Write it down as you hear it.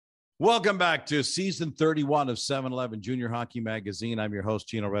Welcome back to season 31 of 7-Eleven Junior Hockey Magazine. I'm your host,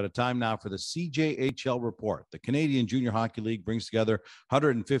 Gino Reda. Time now for the CJHL Report. The Canadian Junior Hockey League brings together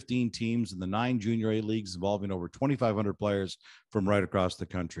 115 teams in the 9 Junior A leagues involving over 2,500 players from right across the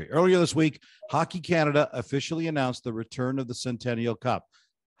country. Earlier this week, Hockey Canada officially announced the return of the Centennial Cup.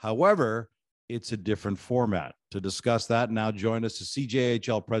 However, it's a different format. To discuss that, now join us is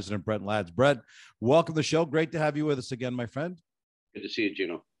CJHL President Brent Ladds. Brent, welcome to the show. Great to have you with us again, my friend. Good to see you,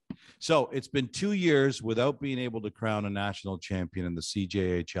 Gino. So it's been 2 years without being able to crown a national champion in the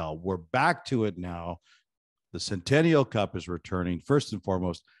CJHL. We're back to it now. The Centennial Cup is returning. First and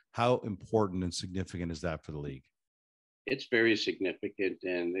foremost, how important and significant is that for the league? It's very significant,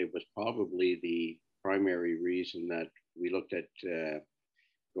 and it was probably the primary reason that we looked at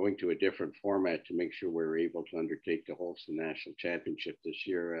going to a different format to make sure we were able to undertake to host the national championship this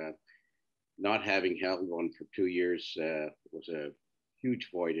year. Not having held one for 2 years was a huge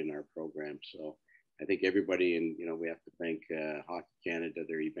void in our program. So I think everybody, and we have to thank Hockey Canada,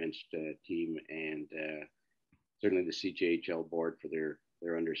 their events team, and certainly the CJHL board for their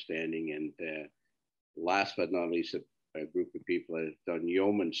understanding. And last but not least, a group of people that have done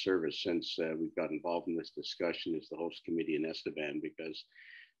yeoman service since we've got involved in this discussion is the host committee in Estevan, because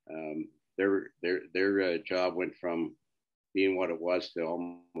their job went from being what it was to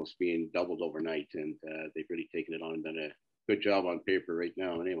almost being doubled overnight, and they've really taken it on and done a good job on paper right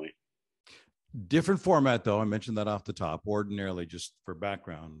now anyway. Different format, though. I mentioned that off the top. Ordinarily, just for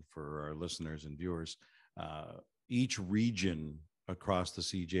background for our listeners and viewers, each region across the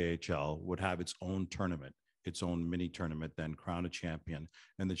CJHL would have its own tournament, its own mini tournament, then crown a champion,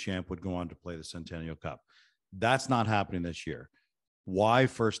 and the champ would go on to play the Centennial Cup. That's not happening this year. Why,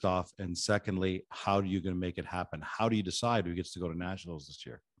 first off, and secondly, how are you going to make it happen? How do you decide who gets to go to nationals this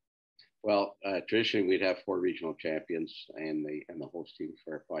year? Well, traditionally we'd have 4 regional champions and the host team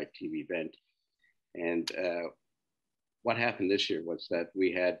for a 5-team event. And what happened this year was that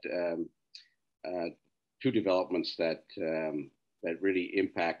we had 2 developments that really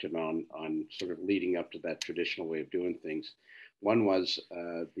impacted on sort of leading up to that traditional way of doing things. One was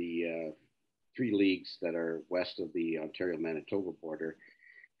the 3 leagues that are west of the Ontario-Manitoba border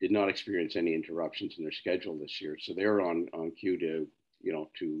did not experience any interruptions in their schedule this year. So they were on cue to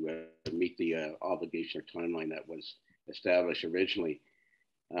meet the obligation or timeline that was established originally.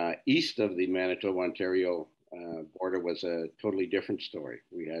 East of the Manitoba-Ontario border was a totally different story.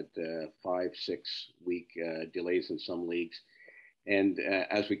 We had 5-6 week delays in some leagues. And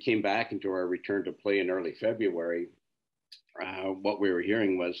as we came back into our return to play in early February, what we were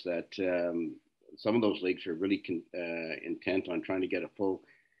hearing was that some of those leagues are really intent on trying to get a full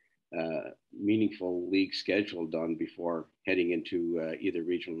meaningful league schedule done before heading into either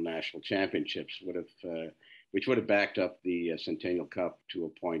regional or national championships, which would have backed up the Centennial Cup to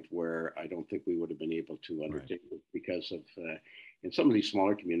a point where I don't think we would have been able to undertake it because of in some of these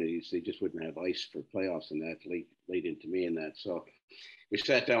smaller communities, they just wouldn't have ice for playoffs and that late into May and that. So we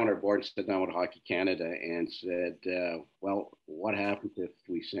sat down our board, sat down with Hockey Canada and said, well, what happens if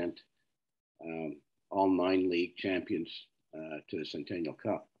we sent all 9 league champions to the Centennial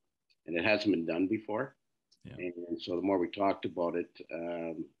Cup? And it hasn't been done before. Yeah. And so the more we talked about it,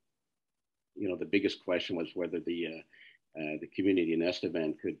 the biggest question was whether the community in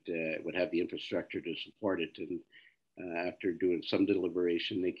Estevan would have the infrastructure to support it. And after doing some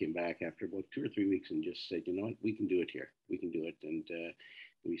deliberation, they came back after about 2 or 3 weeks and just said, you know what, we can do it here. We can do it. And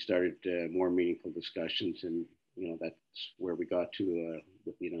we started more meaningful discussions, and that's where we got to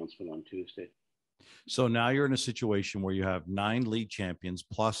with the announcement on Tuesday. So now you're in a situation where you have 9 league champions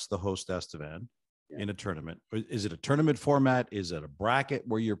plus the host Estevan in a tournament. Is it a tournament format? Is it a bracket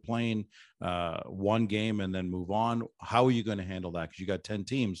where you're playing one game and then move on? How are you going to handle that? Because you got 10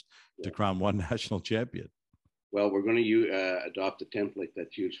 teams to crown one national champion. Well, we're going to adopt a template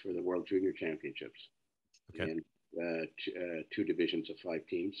that's used for the World Junior Championships. Okay. And 2 divisions of 5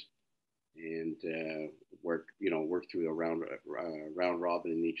 teams, and work through a round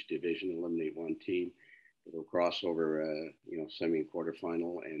robin in each division, eliminate 1 team. It'll cross over, semi and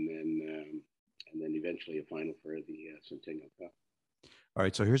quarterfinal, and then eventually a final for the Centennial Cup. All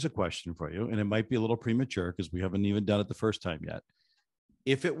right. So here's a question for you, and it might be a little premature because we haven't even done it the first time yet.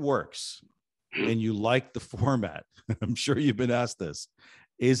 If it works and you like the format, I'm sure you've been asked this,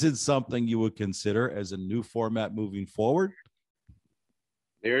 is it something you would consider as a new format moving forward?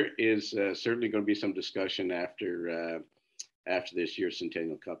 There is certainly going to be some discussion after this year's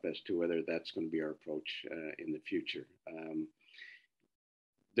Centennial Cup as to whether that's going to be our approach in the future.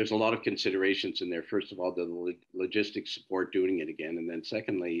 There's a lot of considerations in there. First of all, the logistics support doing it again. And then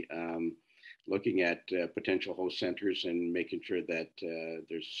secondly, looking at potential host centers and making sure that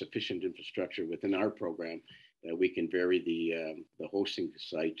there's sufficient infrastructure within our program that we can vary the hosting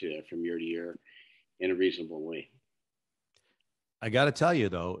site from year to year in a reasonable way. I got to tell you,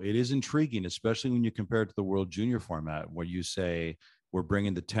 though, it is intriguing, especially when you compare it to the World Junior format, where you say we're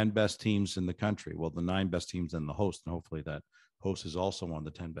bringing the 10 best teams in the country. Well, the 9 best teams and the host, and hopefully that host is also one of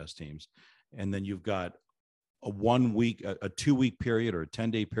the 10 best teams. And then you've got a 1 week, a 2 week period or a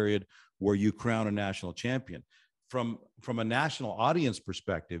 10-day period where you crown a national champion. From a national audience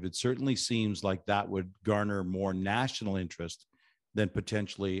perspective, it certainly seems like that would garner more national interest than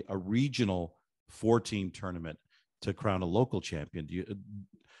potentially a regional 4-team tournament to crown a local champion.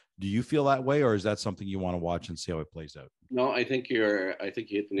 Do you feel that way, or is that something you want to watch and see how it plays out? No, I think you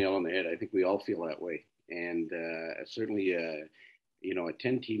hit the nail on the head. I think we all feel that way, and certainly, a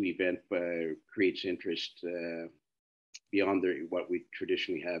 10-team event creates interest beyond what we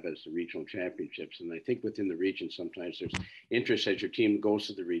traditionally have as the regional championships. And I think within the region, sometimes there's interest as your team goes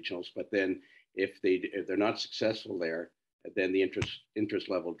to the regionals, but then if they're not successful there, then the interest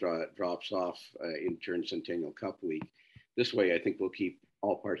level drops off during Centennial Cup week. This way, I think we'll keep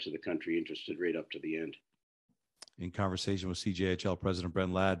all parts of the country interested right up to the end. In conversation with CJHL President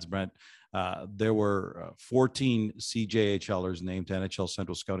Brent Ladds, Brent, there were 14 CJHLers named to NHL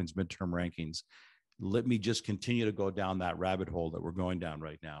Central Scouting's midterm rankings. Let me just continue to go down that rabbit hole that we're going down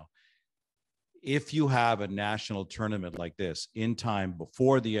right now. If you have a national tournament like this in time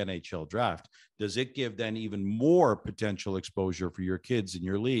before the NHL draft, does it give then even more potential exposure for your kids in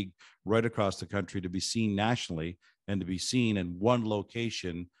your league right across the country to be seen nationally and to be seen in one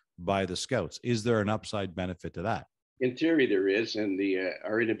location by the scouts? Is there an upside benefit to that? In theory, there is, and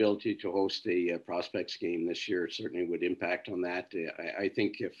our inability to host a prospects game this year certainly would impact on that. I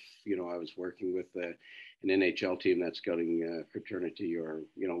think if I was working with an NHL team that's scouting fraternity or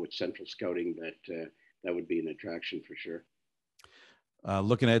with Central Scouting, that would be an attraction for sure.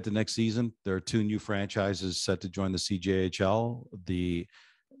 Looking at the next season, there are 2 new franchises set to join the CJHL: the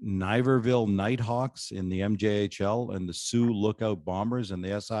Niverville Nighthawks in the MJHL and the Sioux Lookout Bombers in the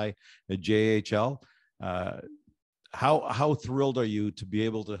SIJHL. How thrilled are you to be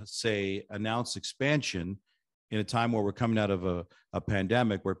able to announce expansion in a time where we're coming out of a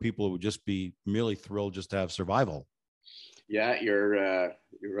pandemic, where people would just be merely thrilled just to have survival? Yeah, you're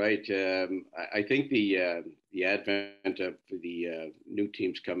right. I think the advent of the new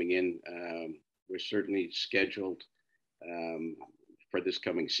teams coming in, we're certainly scheduled for this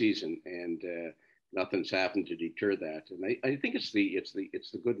coming season, and nothing's happened to deter that. And I think it's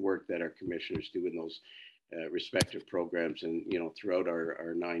the good work that our commissioners do in those respective programs, and throughout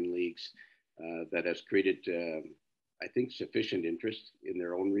our 9 leagues, that has created I think sufficient interest in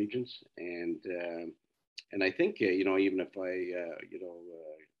their own regions, and I think even if I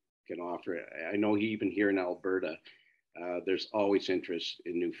can offer it, I know even here in Alberta, there's always interest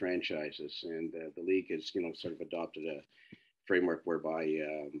in new franchises, and the league has sort of adopted a framework whereby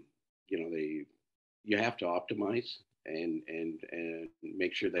you have to optimize and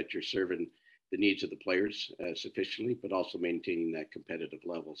make sure that you're serving the needs of the players sufficiently, but also maintaining that competitive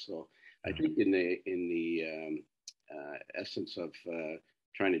level. So I think in the essence of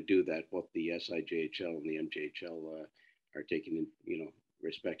trying to do that, both the SIJHL and the MJHL are taking in,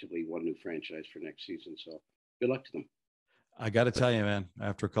 respectively, 1 new franchise for next season. So good luck to them. I got to tell you, man,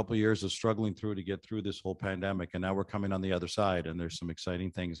 after a couple of years of struggling to get through this whole pandemic, and now we're coming on the other side, and there's some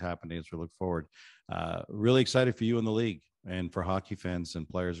exciting things happening as we look forward. Really excited for you in the league and for hockey fans and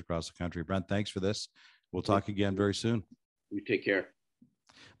players across the country. Brent, thanks for this. We'll talk again very soon. You take care.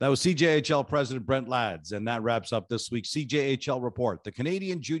 That was CJHL President Brent Ladds, and that wraps up this week's CJHL Report, the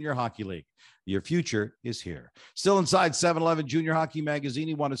Canadian Junior Hockey League. Your future is here. Still inside 7-Eleven Junior Hockey Magazine,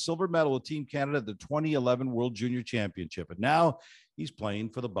 he won a silver medal with Team Canada at the 2011 World Junior Championship, and now he's playing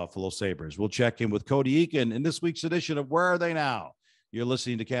for the Buffalo Sabres. We'll check in with Cody Eakin in this week's edition of Where Are They Now? You're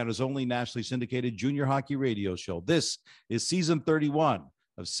listening to Canada's only nationally syndicated junior hockey radio show. This is season 31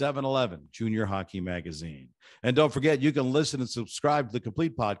 of 7-Eleven Junior Hockey Magazine. And don't forget, you can listen and subscribe to the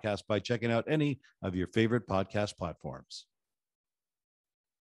complete podcast by checking out any of your favorite podcast platforms.